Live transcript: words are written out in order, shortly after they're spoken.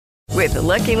With the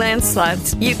Lucky Land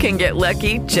Slots, you can get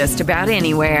lucky just about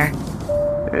anywhere.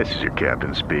 This is your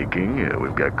captain speaking.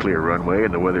 We've got clear runway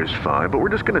and the weather's fine, but we're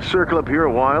just going to circle up here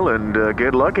a while and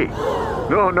get lucky.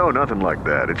 No, nothing like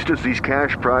that. It's just these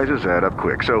cash prizes add up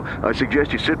quick. So I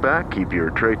suggest you sit back, keep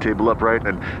your tray table upright,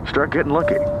 and start getting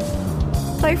lucky.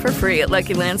 Play for free at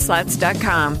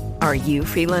LuckyLandSlots.com. Are you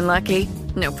feeling lucky?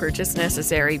 No purchase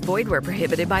necessary. Void where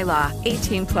prohibited by law.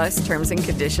 18 plus terms and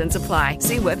conditions apply.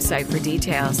 See website for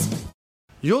details.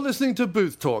 You're listening to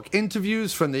Booth Talk,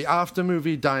 interviews from the After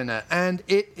Movie Diner, and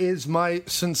it is my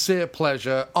sincere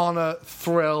pleasure, honor,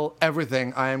 thrill,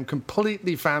 everything. I am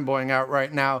completely fanboying out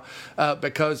right now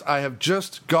because I have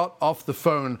just got off the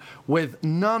phone with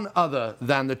none other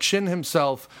than the Chin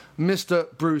himself,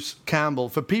 Mr. Bruce Campbell.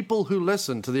 For people who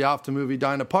listen to the After Movie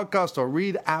Diner podcast or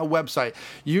read our website,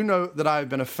 you know that I've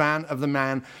been a fan of the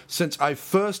man since I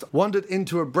first wandered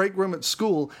into a break room at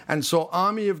school and saw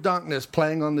Army of Darkness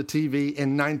playing on the TV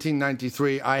in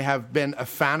 1993. I have been a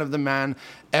fan of the man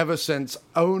ever since,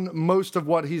 own most of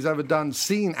what he's ever done,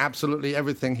 seen absolutely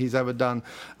everything he's ever done,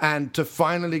 and to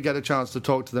finally get a chance to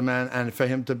talk to the man and for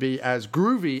him to be as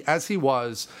groovy as he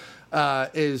was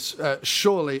is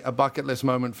surely a bucket list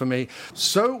moment for me.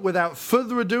 So without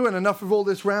further ado, and enough of all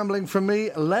this rambling from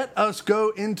me, let us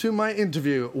go into my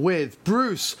interview with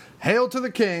Bruce, Hail to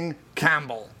the King,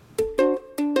 Campbell.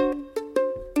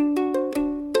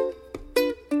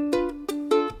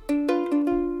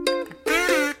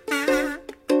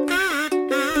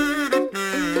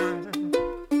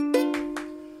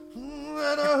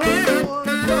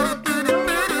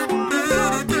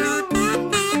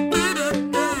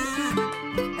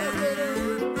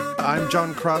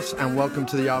 John Cross, and welcome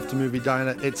to the After Movie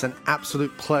Diner. It's an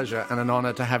absolute pleasure and an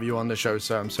honor to have you on the show,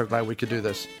 sir. I'm so glad we could do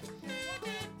this.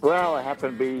 Well, I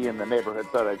happen to be in the neighborhood,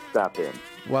 thought I'd stop in.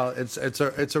 Well, it's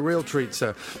a real treat,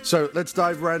 sir. So let's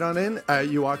dive right on in.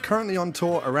 You are currently on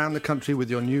tour around the country with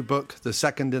your new book, the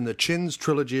second in the Chin's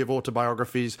trilogy of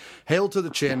autobiographies, Hail to the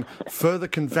Chin, Further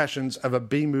Confessions of a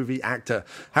B-Movie Actor.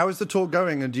 How is the tour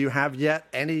going, and do you have yet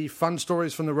any fun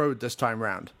stories from the road this time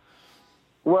round?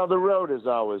 Well, the road is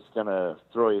always going to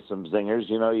throw you some zingers.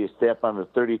 You know, you stay up on the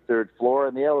 33rd floor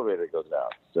and the elevator goes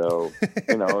out. So,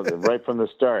 you know, right from the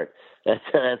start,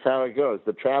 that's how it goes.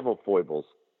 The travel foibles.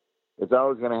 It's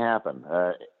always going to happen.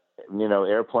 You know,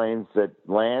 airplanes that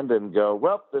land and go,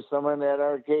 well, there's someone at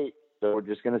our gate, so we're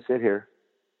just going to sit here.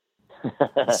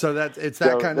 So it's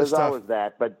that kind of stuff. There's always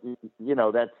that, but, you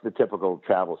know, that's the typical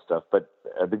travel stuff. But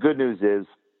the good news is,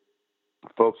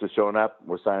 folks are showing up.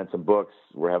 We're signing some books.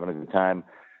 We're having a good time.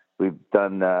 We've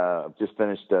done, just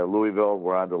finished Louisville.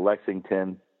 We're on to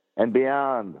Lexington and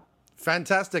beyond.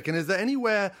 Fantastic. And is there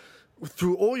anywhere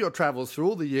through all your travels, through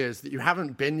all the years, that you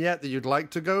haven't been yet that you'd like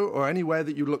to go, or anywhere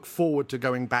that you look forward to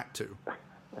going back to?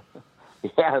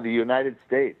 Yeah, the United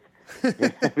States.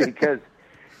 Because,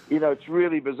 you know, it's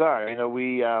really bizarre. You know,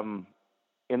 we,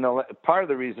 part of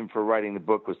the reason for writing the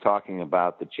book was talking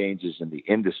about the changes in the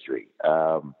industry.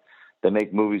 They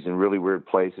make movies in really weird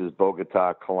places,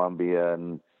 Bogota, Colombia,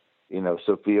 and, you know,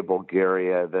 Sofia,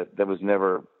 Bulgaria. That was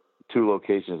never two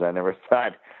locations I never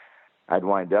thought I'd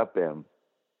wind up in.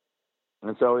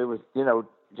 And so it was, you know,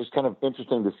 just kind of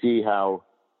interesting to see how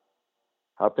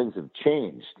things have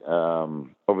changed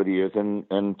over the years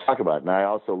and talk about it. And I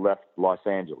also left Los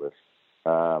Angeles.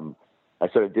 I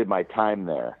sort of did my time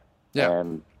there. Yeah.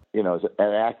 And, you know, as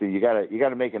an actor, you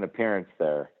gotta make an appearance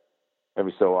there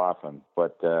every so often,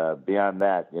 but beyond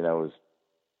that, you know,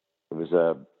 it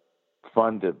was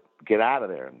fun to get out of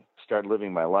there and start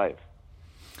living my life.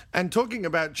 And talking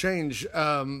about change,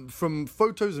 from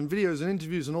photos and videos and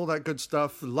interviews and all that good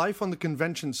stuff, life on the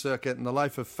convention circuit and the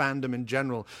life of fandom in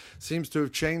general seems to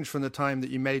have changed from the time that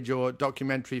you made your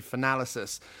documentary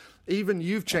Finalysis. Even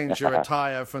you've changed your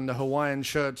attire from the Hawaiian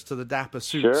shirts to the dapper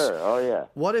suits. Sure, oh yeah.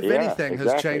 What, if anything,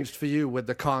 exactly. has changed for you with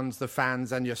the cons, the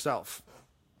fans, and yourself?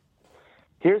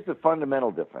 Here's the fundamental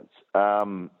difference.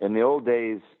 In the old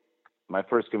days, my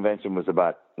first convention was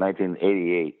about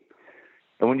 1988.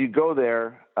 And when you go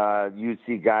there, you'd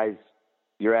see guys,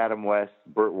 you're Adam West,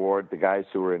 Burt Ward, the guys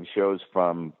who were in shows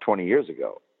from 20 years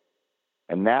ago.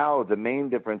 And now the main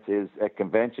difference is at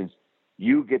conventions,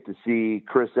 you get to see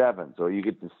Chris Evans, or you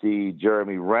get to see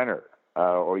Jeremy Renner,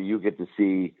 or you get to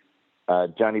see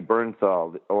Johnny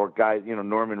Bernthal, or guys, you know,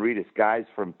 Norman Reedus, guys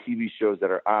from TV shows that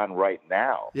are on right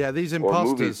now. Yeah, these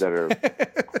imposters. Or movies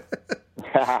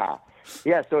that are.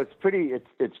 Yeah, so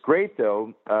it's great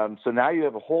though. So now you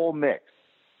have a whole mix,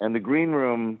 and the green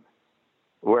room,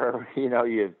 where you know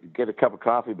you get a cup of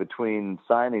coffee between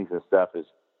signings and stuff, is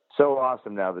so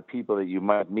awesome now. The people that you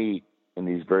might meet in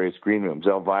these various green rooms,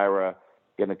 Elvira,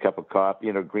 getting a cup of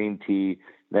coffee, green tea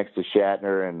next to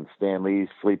Shatner and Stan Lee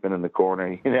sleeping in the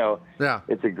corner. Yeah.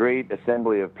 It's a great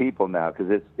assembly of people now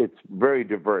because it's very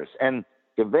diverse. And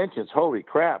conventions, holy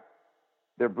crap,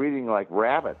 they're breeding like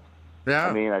rabbits. Yeah.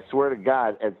 I mean, I swear to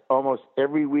God, at almost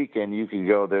every weekend you can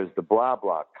go, there's the blah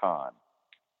blah con,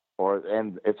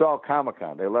 and it's all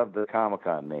Comic-Con. They love the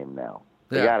Comic-Con name now.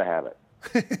 They got to have it.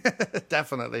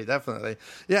 Definitely.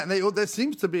 Yeah, and there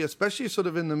seems to be, especially sort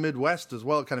of in the Midwest as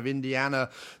well, kind of Indiana,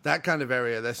 that kind of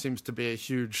area, there seems to be a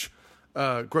huge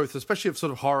growth, especially of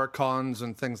sort of horror cons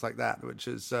and things like that, which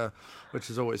is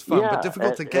always fun, but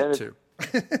difficult to get to.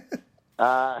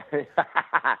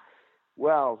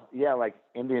 Well, yeah, like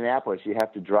Indianapolis, you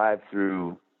have to drive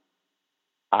through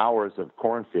hours of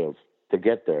cornfields to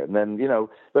get there. And then,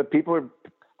 but people are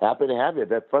happy to have you.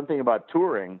 The fun thing about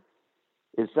touring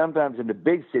is sometimes in the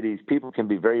big cities, people can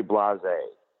be very blasé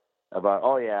about,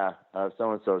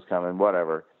 so-and-so's coming,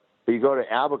 whatever. But you go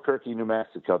to Albuquerque, New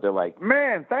Mexico, they're like,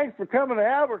 man, thanks for coming to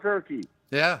Albuquerque.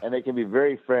 Yeah. And they can be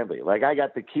very friendly. Like I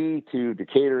got the key to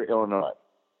Decatur, Illinois.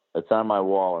 It's on my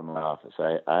wall in my office.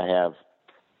 I have,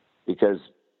 because,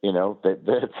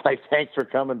 it's like, thanks for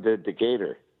coming to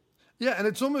Decatur. Yeah, and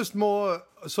it's almost more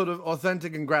sort of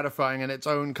authentic and gratifying in its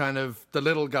own kind of the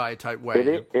little guy type way.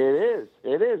 It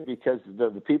is because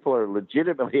the people are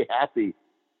legitimately happy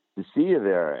to see you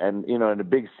there. And, in a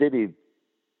big city,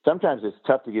 sometimes it's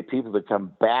tough to get people to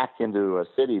come back into a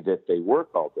city that they work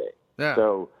all day. Yeah.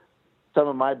 So some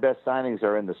of my best signings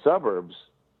are in the suburbs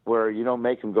where you don't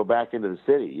make them go back into the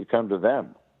city. You come to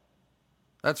them.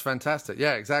 That's fantastic.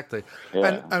 Yeah, exactly.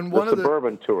 Yeah. And one the of the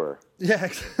suburban tour. Yeah.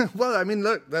 Well, I mean,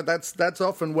 look, that's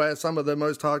often where some of the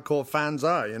most hardcore fans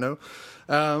are.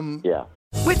 Yeah.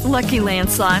 With Lucky Land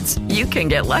Slots, you can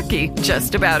get lucky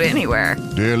just about anywhere.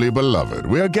 Dearly beloved,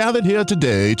 we are gathered here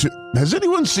today to... Has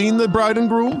anyone seen the bride and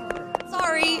groom?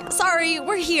 Sorry,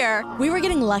 we're here. We were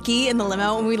getting lucky in the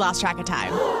limo and we lost track of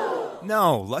time.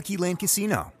 No, Lucky Land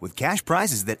Casino, with cash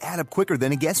prizes that add up quicker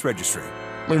than a guest registry.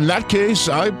 In that case,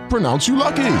 I pronounce you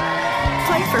lucky.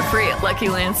 Play for free at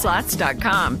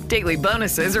LuckyLandSlots.com. Daily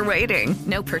bonuses are waiting.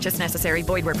 No purchase necessary.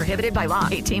 Void where prohibited by law.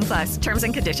 18+. Terms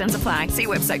and conditions apply. See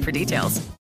website for details.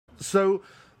 So,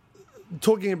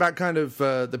 talking about kind of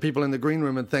the people in the green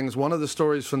room and things, one of the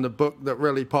stories from the book that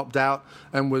really popped out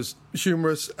and was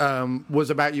humorous was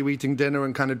about you eating dinner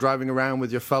and kind of driving around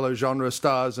with your fellow genre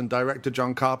stars and director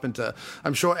John Carpenter.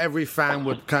 I'm sure every fan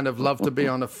would kind of love to be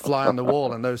on a fly on the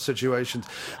wall in those situations.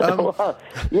 Well,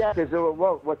 yeah, because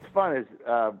what's fun is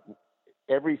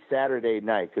every Saturday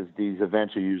night, because these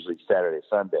events are usually Saturday,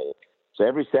 Sunday. So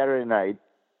every Saturday night,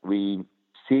 we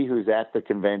see who's at the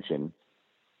convention,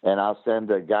 and I'll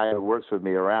send a guy who works with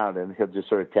me around, and he'll just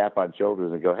sort of tap on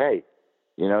shoulders and go, hey,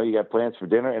 you got plans for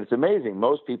dinner? And it's amazing.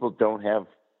 Most people don't have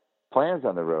plans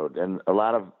on the road. And a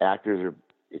lot of actors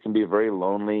it can be a very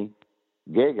lonely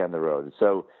gig on the road.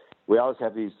 So we always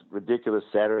have these ridiculous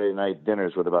Saturday night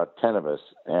dinners with about 10 of us.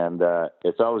 And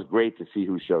it's always great to see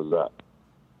who shows up.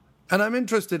 And I'm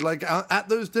interested, like, at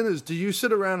those dinners, do you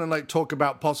sit around and, like, talk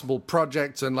about possible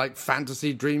projects and, like,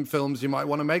 fantasy dream films you might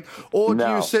want to make? Or do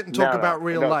you sit and talk about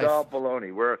real life? It's all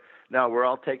baloney. We're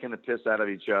all taking the piss out of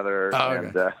each other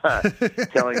and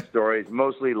telling stories,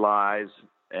 mostly lies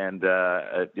and,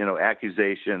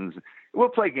 accusations. We'll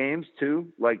play games, too,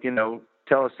 like,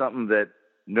 tell us something that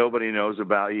nobody knows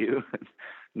about you.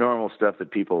 Normal stuff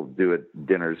that people do at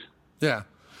dinners. Yeah.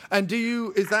 And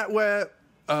is that where...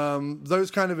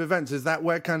 those kind of events, is that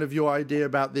where kind of your idea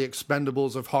about the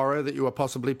Expendables of horror that you were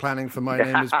possibly planning for My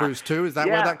Name is Bruce 2, is that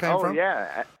where that came from?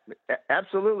 Yeah,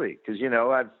 absolutely. Because,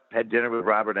 I've had dinner with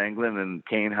Robert Englund and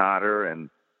Kane Hodder and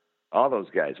all those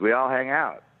guys. We all hang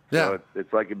out. Yeah. So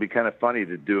it's like it'd be kind of funny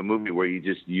to do a movie where you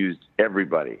just used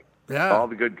everybody. Yeah. All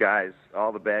the good guys,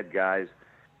 all the bad guys.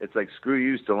 It's like, screw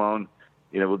you, Stallone.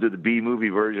 We'll do the B-movie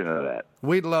version of that.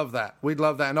 We'd love that.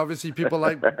 And obviously people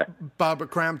like Barbara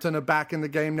Crampton are back in the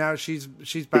game now. She's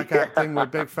back acting. We're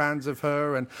big fans of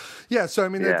her. And yeah, so I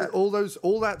mean, all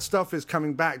that stuff is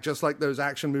coming back, just like those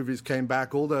action movies came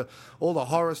back, all the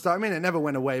horror stuff. I mean, it never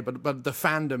went away, but the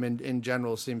fandom in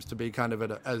general seems to be kind of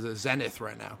at a zenith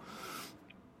right now.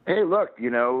 Hey, look,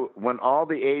 when all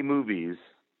the A movies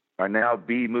are now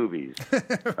B movies,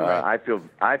 right.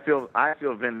 I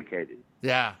feel vindicated.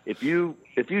 Yeah. If you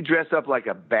dress up like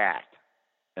a bat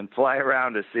and fly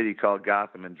around a city called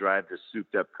Gotham and drive this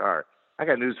souped up car, I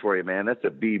got news for you, man. That's a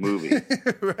B movie.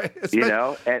 Right.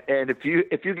 And if you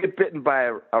get bitten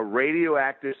by a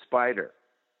radioactive spider,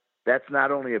 that's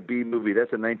not only a B movie,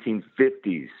 that's a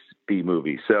 1950s B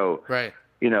movie. So, right.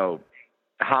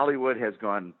 Hollywood has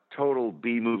gone total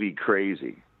B movie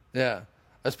crazy. Yeah.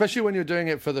 especially when you're doing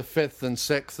it for the 5th and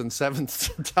 6th and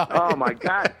 7th time. Oh my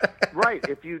God! Right.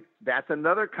 That's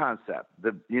another concept.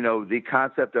 The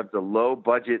concept of the low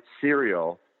budget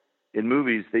serial in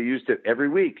movies. They used it every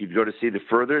week. You'd go to see the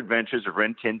Further Adventures of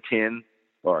Rin Tin Tin,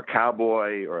 or a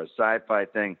cowboy, or a sci-fi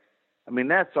thing. I mean,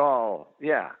 that's all.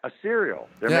 Yeah, a serial.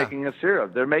 They're making a serial.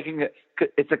 They're making it.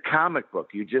 It's a comic book.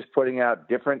 You're just putting out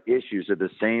different issues of the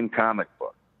same comic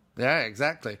book. Yeah,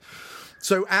 exactly.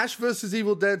 So Ash vs.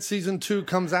 Evil Dead Season 2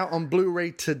 comes out on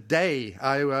Blu-ray today.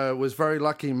 I was very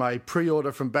lucky. My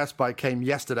pre-order from Best Buy came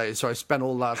yesterday, so I spent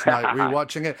all last night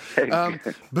rewatching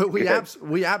it. But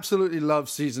we absolutely love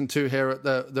Season 2 here at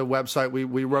the website.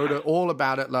 We wrote all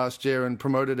about it last year and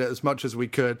promoted it as much as we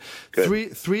could.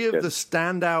 Good. Three of the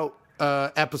standout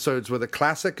episodes were the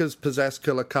classic as Possessed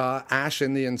Killer Car, Ash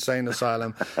in the Insane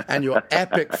Asylum, and your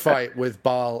epic fight with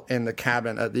Baal in the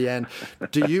cabin at the end.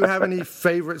 Do you have any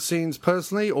favorite scenes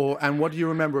personally, and what do you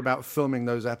remember about filming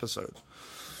those episodes?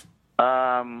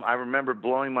 I remember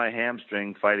blowing my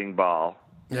hamstring fighting Baal.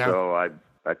 Yeah. So I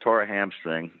tore a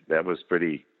hamstring. That was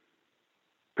pretty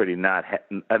not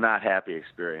happy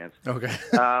experience. Okay.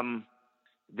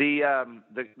 The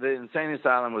Insane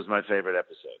Asylum was my favorite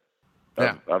episode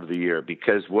of the year,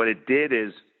 because what it did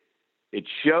is it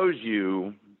shows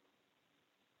you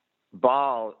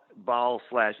Baal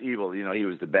 / evil. He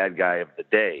was the bad guy of the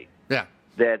day. Yeah.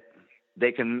 That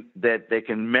they can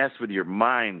mess with your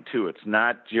mind too. It's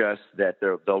not just that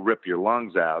they'll rip your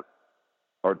lungs out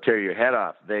or tear your head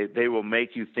off. They will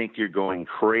make you think you're going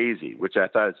crazy, which I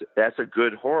thought that's a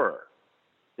good horror.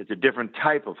 It's a different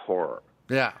type of horror.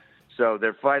 Yeah. So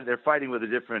they're fighting with a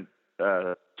different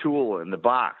tool in the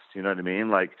box. You know what I mean?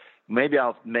 Like, maybe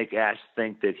I'll make Ash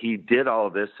think that he did all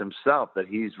of this himself, that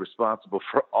he's responsible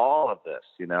for all of this,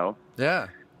 Yeah.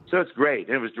 So it's great.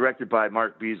 And it was directed by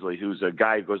Mark Beasley, who's a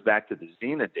guy who goes back to the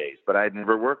Xena days, but I'd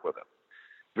never worked with him.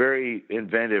 Very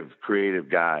inventive, creative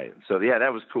guy. So, yeah,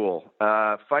 that was cool.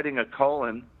 Fighting a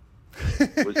colon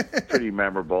was pretty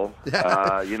memorable.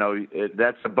 Yeah.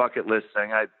 That's a bucket list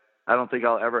thing. I don't think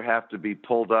I'll ever have to be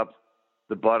pulled up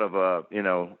the butt of a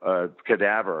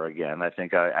cadaver again. I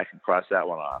think I can cross that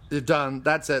one off. You're done.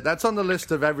 That's it. That's on the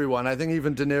list of everyone. I think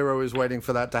even De Niro is waiting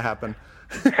for that to happen.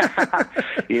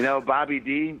 Bobby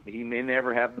D, he may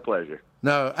never have the pleasure.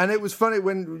 No, and it was funny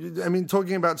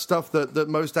talking about stuff that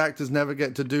most actors never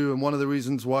get to do, and one of the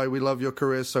reasons why we love your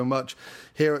career so much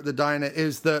here at the Diner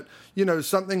is that,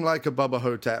 something like a Bubba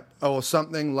Hotep, or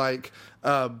something like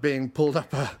being pulled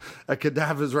up a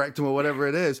cadaver's rectum, or whatever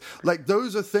it is, like,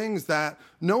 those are things that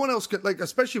no one else could, like,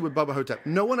 especially with Bubba Hotep,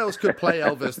 no one else could play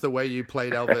Elvis the way you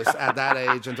played Elvis at that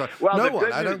age. And so, well, no the one,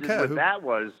 good I don't news care. With that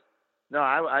was, no,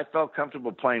 I felt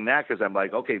comfortable playing that because I'm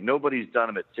like, okay, nobody's done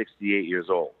him at 68 years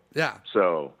old. Yeah.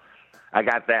 So I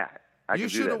got that. I can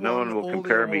do that. No one will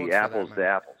compare me apples to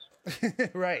apples.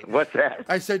 Right. What's that?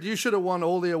 I said you should have won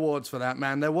all the awards for that,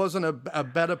 man. There wasn't a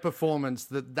better performance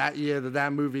that year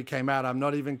that movie came out. I'm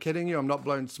not even kidding you. I'm not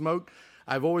blowing smoke.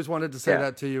 I've always wanted to say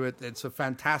that to you. It's a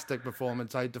fantastic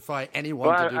performance. I defy anyone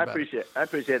to do better. I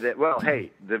appreciate that. Well,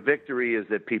 hey, the victory is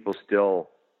that people still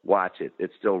watch it.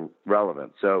 It's still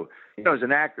relevant. So, as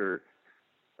an actor,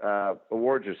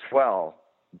 awards are swell,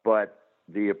 but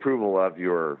the approval of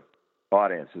your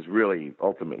audience is really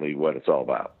ultimately what it's all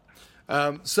about.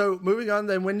 So moving on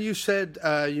then, when you said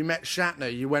you met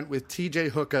Shatner, you went with T.J.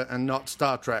 Hooker and not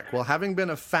Star Trek. Well, having been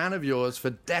a fan of yours for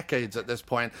decades at this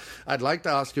point, I'd like to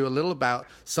ask you a little about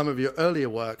some of your earlier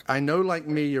work. I know, like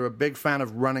me, you're a big fan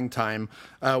of Running Time.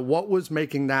 What was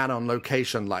making that on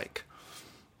location like?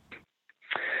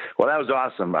 Well, that was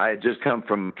awesome. I had just come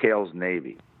from Cale's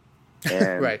Navy,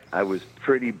 and right. I was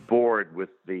pretty bored with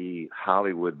the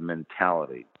Hollywood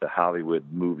mentality, the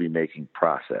Hollywood movie-making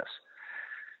process.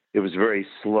 It was very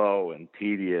slow and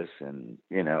tedious, and,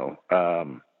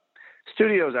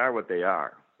 studios are what they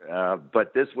are.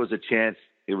 But this was a chance.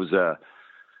 It was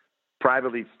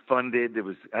privately funded.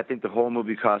 I think the whole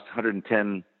movie cost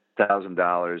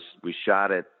 $110,000. We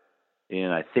shot it in,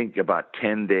 I think, about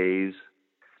 10 days.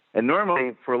 And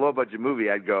normally for a low budget movie,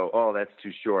 I'd go, oh, that's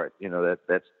too short.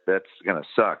 That's going to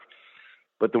suck.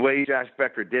 But the way Josh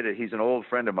Becker did it, he's an old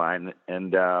friend of mine.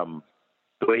 And,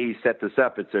 the way he set this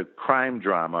up, it's a crime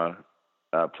drama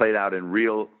played out in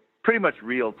pretty much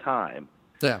real time.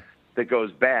 Yeah. That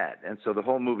goes bad. And so the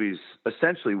whole movie's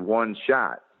essentially one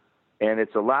shot. And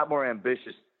it's a lot more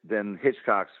ambitious than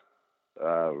Hitchcock's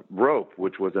Rope,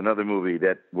 which was another movie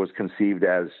that was conceived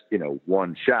as,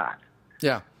 one shot.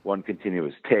 Yeah. One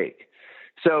continuous take.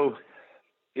 So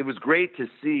it was great to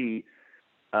see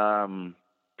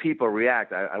people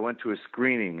react. I went to a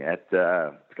screening at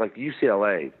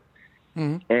UCLA.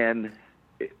 Mm-hmm. And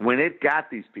when it got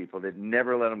these people, they'd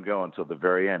never let them go until the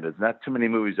very end. There's not too many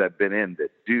movies I've been in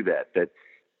that do that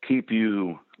keep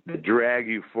you, that drag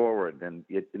you forward, and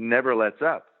it never lets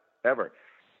up, ever.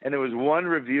 And there was one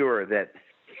reviewer that,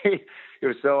 it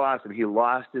was so awesome. He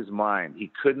lost his mind.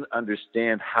 He couldn't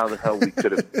understand how the hell we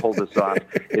could have pulled this off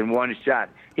in one shot.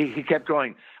 He kept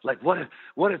going, like, what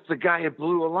if the guy had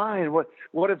blew a line? What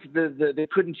if they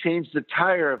couldn't change the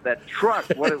tire of that truck?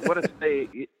 What if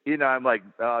they, I'm like,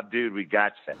 oh, dude, we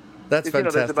got you. That's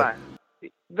fantastic.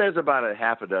 There's about a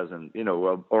half a dozen,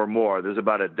 or more. There's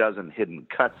about a dozen hidden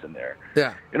cuts in there.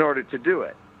 Yeah. In order to do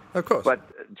it. Of course. But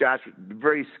Josh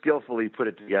very skillfully put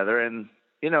it together, and,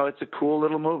 it's a cool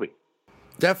little movie.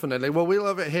 Definitely. Well, we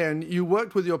love it here. And you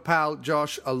worked with your pal,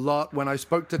 Josh, a lot. When I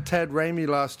spoke to Ted Raimi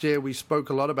last year, we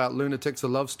spoke a lot about Lunatics, A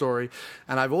Love Story.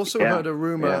 And I've also heard a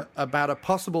rumor about a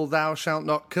possible Thou Shalt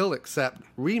Not Kill Except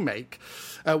remake.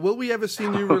 Will we ever see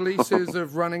new releases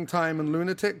of Running Time and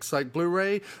Lunatics, like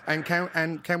Blu-ray? And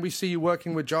can we see you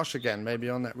working with Josh again, maybe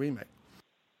on that remake?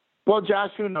 Well,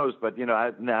 Josh, who knows? But,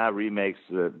 remakes,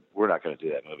 we're not going to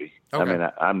do that movie. Okay. I mean,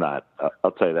 I'm not.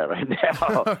 I'll tell you that right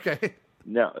now. Okay.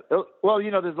 No. Well,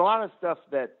 there's a lot of stuff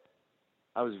that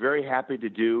I was very happy to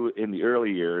do in the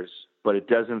early years, but it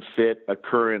doesn't fit a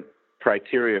current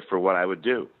criteria for what I would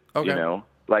do. Okay.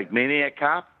 Like Maniac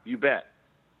Cop, you bet.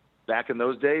 Back in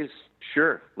those days,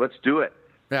 sure, let's do it.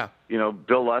 Yeah.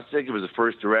 Bill Lustig, it was the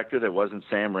first director that wasn't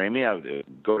Sam Raimi. I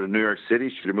would go to New York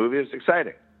City, shoot a movie. It was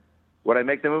exciting. Would I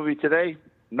make the movie today?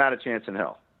 Not a chance in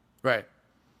hell. Right.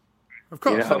 Of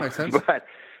course, that makes sense. But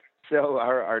so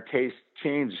our tastes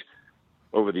change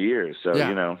over the years. So,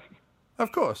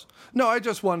 Of course. No, I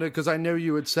just wondered because I know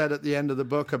you had said at the end of the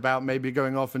book about maybe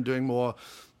going off and doing more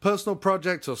personal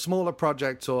projects or smaller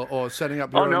projects or setting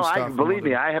up your own stuff. Believe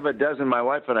me, I have a dozen. My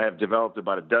wife and I have developed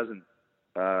about a dozen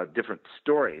different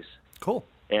stories. Cool.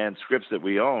 And scripts that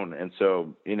we own. And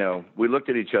so, we looked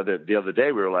at each other the other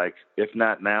day. We were like, if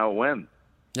not now, when?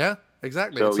 Yeah,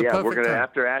 exactly. So, we're going to,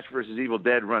 after Ash vs. Evil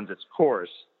Dead runs its course,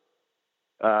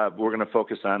 we're going to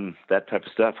focus on that type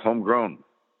of stuff, homegrown.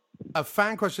 A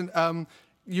fan question.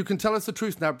 You can tell us the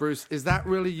truth now, Bruce. Is that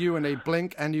really you in a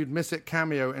Blink and You'd Miss It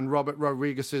cameo in Robert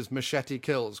Rodriguez's Machete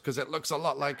Kills? Because it looks a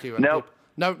lot like you. Nope.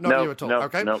 No, not you at all. Nope,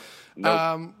 okay.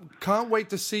 Nope. Can't wait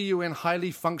to see you in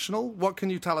Highly Functional. What can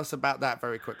you tell us about that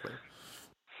very quickly?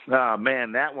 Oh,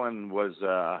 man, that one was.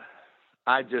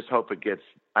 I just hope it gets.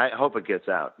 I hope it gets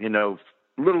out.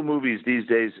 Little movies these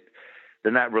days,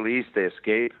 they're not released; they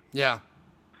escape. Yeah.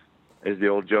 As the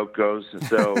old joke goes.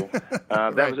 So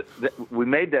we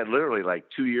made that literally like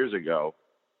 2 years ago.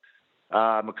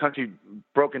 A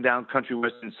broken down country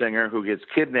western singer who gets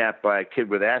kidnapped by a kid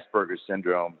with Asperger's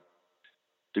syndrome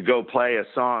to go play a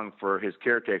song for his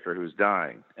caretaker who's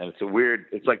dying. And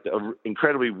it's like an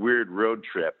incredibly weird road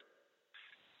trip.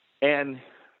 And,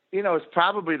 it's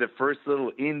probably the first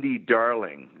little indie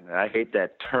darling. I hate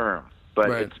that term, but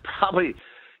It's probably,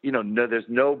 there's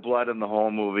no blood in the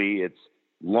whole movie. It's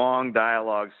long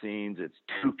dialogue scenes. It's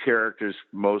two characters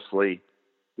mostly,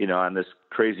 on this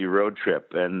crazy road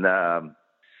trip. And,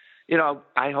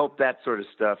 I hope that sort of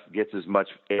stuff gets as much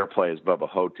airplay as Bubba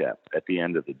Hotep at the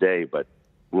end of the day, but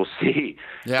we'll see.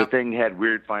 Yeah. The thing had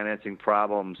weird financing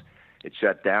problems. It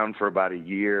shut down for about a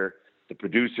year. The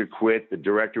producer quit. The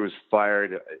director was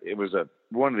fired. It was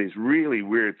one of these really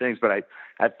weird things, but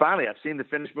I've seen the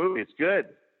finished movie. It's good.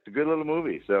 It's a good little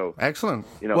movie. So excellent.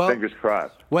 Fingers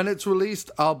crossed. When it's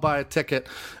released, I'll buy a ticket.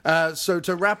 So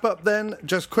to wrap up then,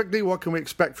 just quickly, what can we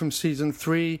expect from season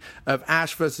 3 of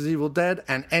Ash vs. Evil Dead,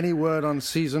 and any word on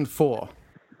season 4?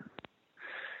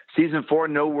 Season 4,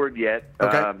 no word yet.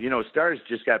 Okay. Starz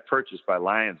just got purchased by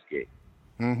Lionsgate.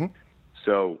 Mm-hmm.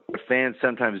 So what fans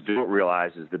sometimes don't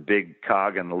realize is the big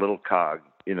cog and the little cog.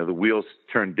 The wheels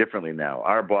turn differently now.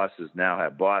 Our bosses now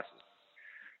have bosses.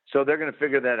 So they're going to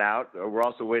figure that out. We're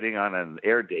also waiting on an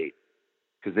air date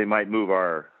because they might move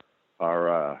our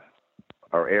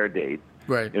air date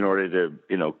in order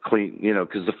to clean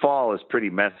because the fall is pretty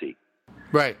messy.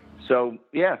 Right. So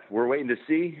we're waiting to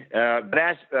see.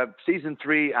 But season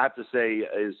 3, I have to say,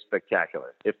 is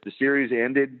spectacular. If the series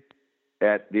ended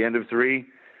at the end of 3,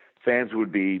 fans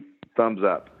would be thumbs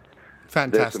up.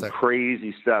 Fantastic. There's some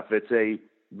crazy stuff.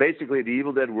 Basically, the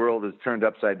Evil Dead world is turned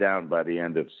upside down by the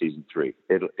end of season 3.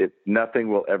 Nothing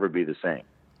will ever be the same.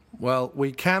 Well,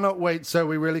 we cannot wait, so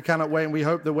we really cannot wait, and we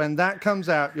hope that when that comes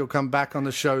out, you'll come back on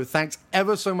the show. Thanks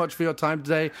ever so much for your time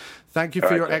today. Thank you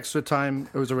for your extra time.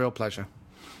 It was a real pleasure.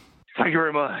 Thank you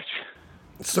very much.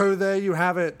 So there you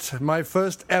have it, my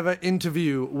first ever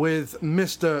interview with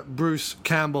Mr. Bruce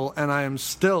Campbell, and I am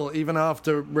still, even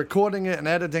after recording it and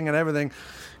editing and everything,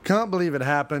 can't believe it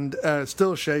happened,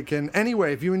 still shaken.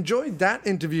 Anyway, if you enjoyed that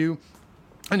interview,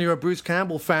 and you're a Bruce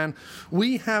Campbell fan,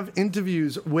 we have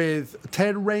interviews with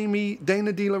Ted Raimi,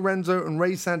 Dana DiLorenzo, and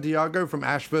Ray Santiago from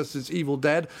Ash vs. Evil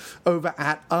Dead over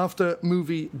at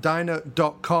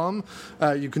aftermoviediner.com.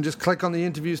 You can just click on the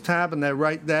interviews tab and they're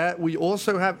right there. We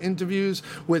also have interviews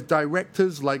with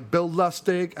directors like Bill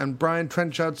Lustig and Brian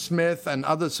Trenchard Smith and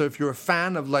others. So if you're a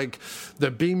fan of like the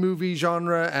B-movie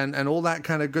genre and all that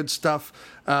kind of good stuff,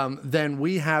 then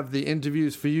we have the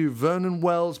interviews for you. Vernon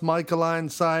Wells, Michael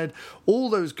Ironside, all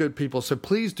those good people. So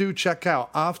please do check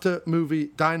out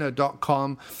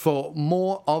aftermoviediner.com for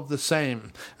more of the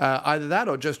same. Either that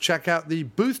or just check out the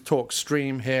Booth Talk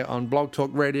stream here on Blog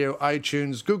Talk Radio,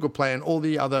 iTunes, Google Play, and all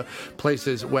the other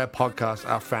places where podcasts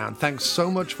are found. Thanks so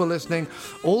much for listening.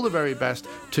 All the very best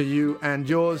to you and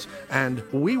yours. And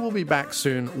we will be back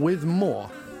soon with more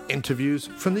interviews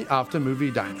from the After Movie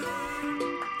Diner.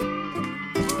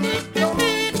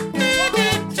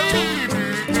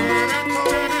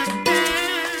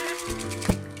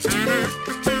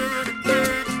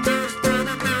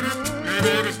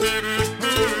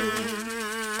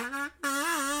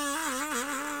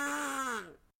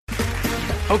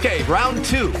 Okay, round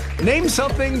two. Name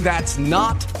something that's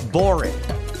not boring.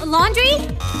 A laundry?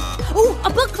 Ooh, a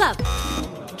book club.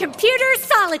 Computer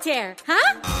solitaire,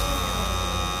 huh?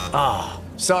 Ah, oh,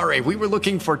 sorry, we were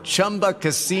looking for Chumba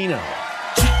Casino.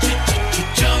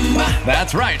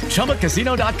 That's right,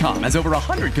 ChumbaCasino.com has over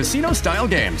 100 casino-style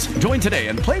games. Join today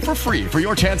and play for free for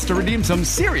your chance to redeem some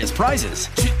serious prizes.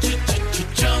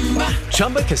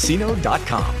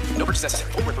 ChumbaCasino.com. No purchase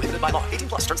necessary. Void where prohibited by law. 18+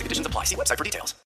 terms and conditions apply. See website for details.